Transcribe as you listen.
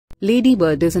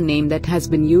Ladybird is a name that has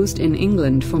been used in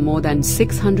England for more than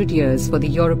 600 years for the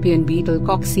European beetle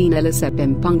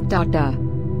Coccinellidae punctata.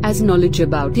 As knowledge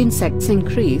about insects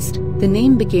increased, the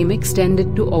name became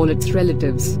extended to all its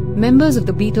relatives, members of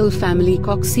the beetle family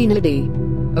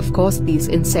Coccinellidae. Of course, these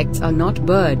insects are not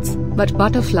birds, but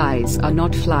butterflies are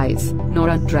not flies, nor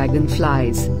are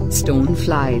dragonflies,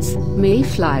 stoneflies,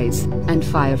 mayflies, and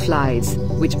fireflies,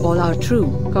 which all are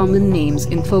true, common names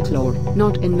in folklore,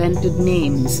 not invented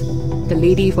names. The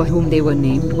lady for whom they were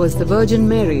named was the Virgin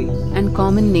Mary, and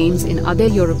common names in other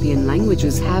European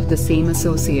languages have the same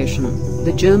association.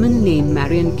 The German name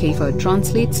Marienkäfer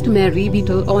translates to Mary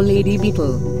beetle or lady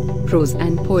beetle. Prose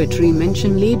and poetry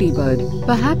mention ladybird,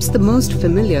 perhaps the most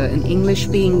familiar in English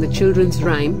being the children's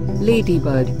rhyme,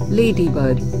 Ladybird,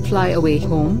 ladybird, fly away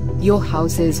home, your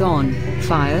house is on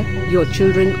fire, your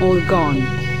children all gone.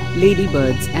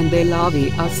 Ladybirds and their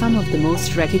larvae are some of the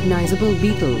most recognizable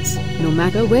beetles, no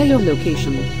matter where your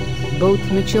location. Both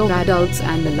mature adults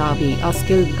and the larvae are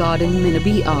skilled garden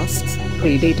mini-bee-asps,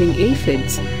 predating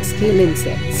aphids, scale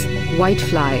insects,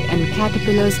 whitefly and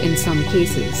caterpillars in some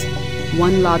cases.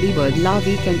 One ladybird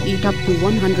larvae can eat up to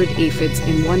 100 aphids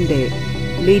in one day.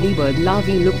 Ladybird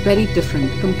larvae look very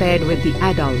different compared with the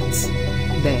adults.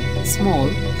 They're small,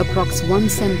 approx 1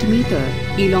 centimeter,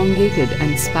 elongated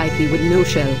and spiky with no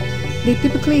shell. They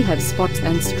typically have spots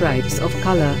and stripes of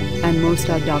color, and most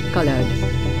are dark colored.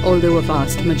 Although a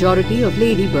vast majority of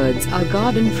ladybirds are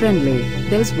garden-friendly,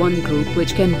 there's one group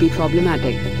which can be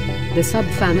problematic. The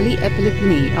subfamily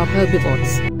Epileptinae are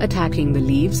herbivores, attacking the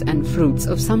leaves and fruits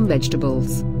of some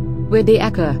vegetables. Where they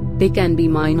occur, they can be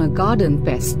minor garden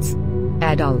pests.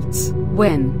 Adults.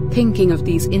 When thinking of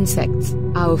these insects,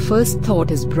 our first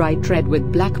thought is bright red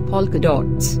with black polka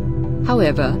dots.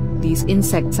 However, these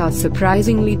insects are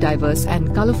surprisingly diverse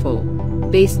and colorful.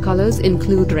 Base colors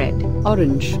include red,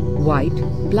 orange, white,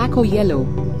 black or yellow.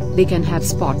 They can have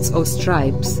spots or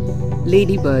stripes.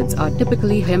 Ladybirds are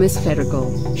typically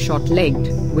hemispherical,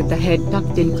 short-legged, with the head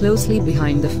tucked in closely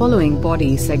behind the following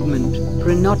body segment,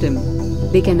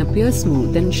 pronotum. They can appear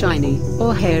smooth and shiny,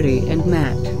 or hairy and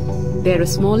matte. They're a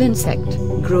small insect,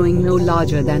 growing no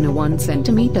larger than a 1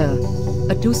 centimeter.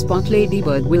 A two-spot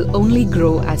ladybird will only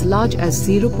grow as large as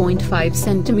 0.5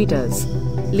 centimeters.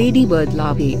 Ladybird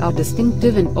larvae are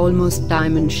distinctive and almost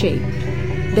diamond-shaped.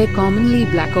 They're commonly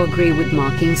black or grey with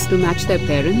markings to match their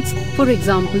parents. For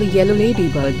example, a yellow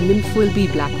ladybird nymph will be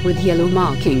black with yellow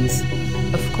markings.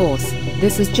 Of course,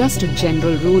 this is just a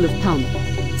general rule of thumb.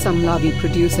 Some larvae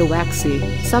produce a waxy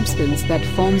substance that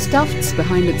forms tufts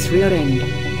behind its rear end.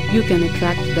 You can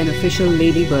attract beneficial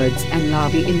ladybirds and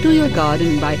larvae into your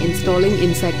garden by installing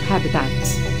insect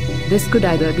habitats. This could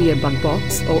either be a bug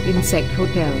box or insect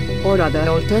hotel, or other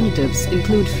alternatives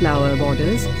include flower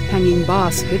borders, hanging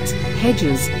baskets,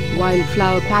 hedges,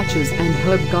 wildflower patches and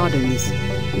herb gardens.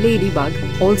 Ladybug,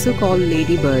 also called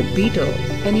ladybird beetle,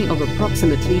 any of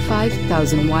approximately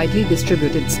 5,000 widely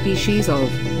distributed species of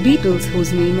beetles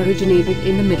whose name originated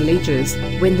in the Middle Ages,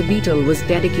 when the beetle was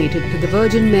dedicated to the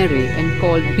Virgin Mary and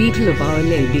called Beetle of Our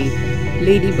Lady.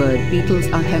 Ladybird beetles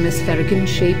are hemispheric in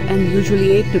shape and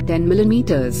usually 8 to 10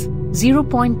 millimeters,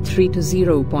 0.3 to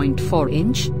 0.4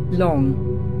 inch,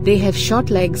 long. They have short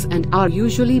legs and are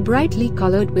usually brightly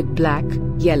colored with black,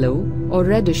 yellow, or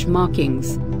reddish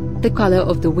markings. The color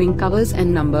of the wing covers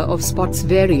and number of spots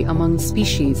vary among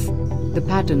species. The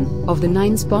pattern of the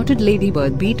 9-spotted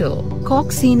ladybird beetle,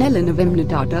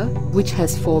 Coccinellidae, which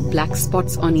has 4 black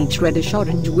spots on each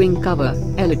reddish-orange wing cover,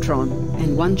 elytron,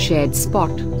 and 1 shared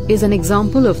spot, is an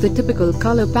example of the typical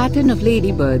color pattern of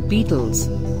ladybird beetles.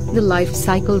 The life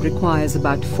cycle requires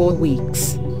about 4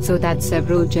 weeks, so that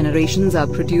several generations are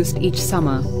produced each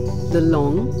summer. The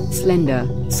long, slender,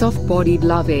 soft-bodied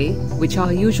larvae, which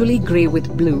are usually gray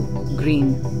with blue,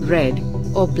 green, red,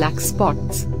 or black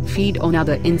spots, feed on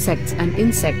other insects and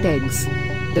insect eggs.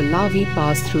 The larvae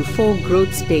pass through 4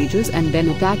 growth stages and then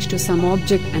attach to some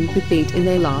object and pupate in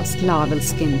their last larval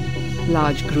skin.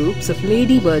 Large groups of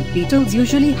ladybird beetles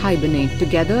usually hibernate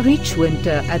together each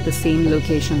winter at the same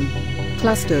location.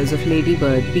 Clusters of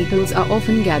ladybird beetles are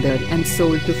often gathered and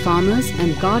sold to farmers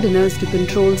and gardeners to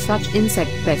control such insect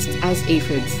pests as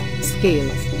aphids,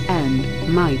 scales,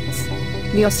 and mites.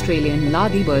 The Australian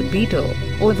ladybird beetle,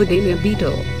 or Vidalia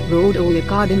beetle, Rhodolia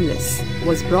cardinalis,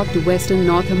 was brought to western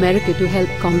North America to help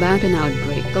combat an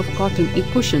outbreak of cotton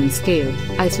cushion scale,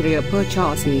 Iceria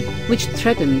purchasii, which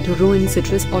threatened to ruin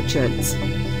citrus orchards.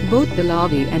 Both the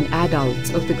larvae and adults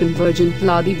of the convergent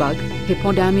ladybug,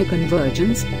 Hippodamia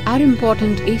convergens, are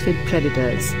important aphid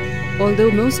predators.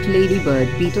 Although most ladybird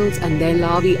beetles and their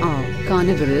larvae are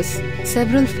carnivorous,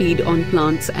 several feed on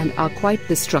plants and are quite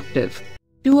destructive.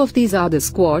 Two of these are the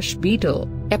squash beetle,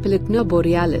 Epilicna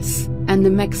borealis, and the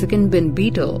Mexican bin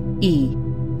beetle, E.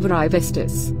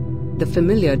 virivestis. The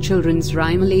familiar children's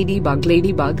rhyme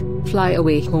ladybug, fly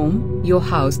away home, your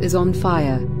house is on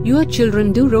fire, your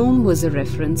children do roam was a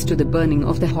reference to the burning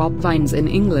of the hop vines in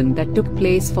England that took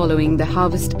place following the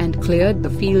harvest and cleared the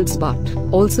fields but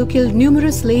also killed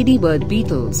numerous ladybird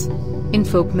beetles. In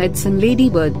folk medicine,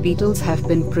 ladybird beetles have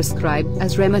been prescribed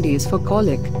as remedies for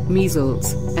colic,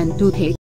 measles, and toothache.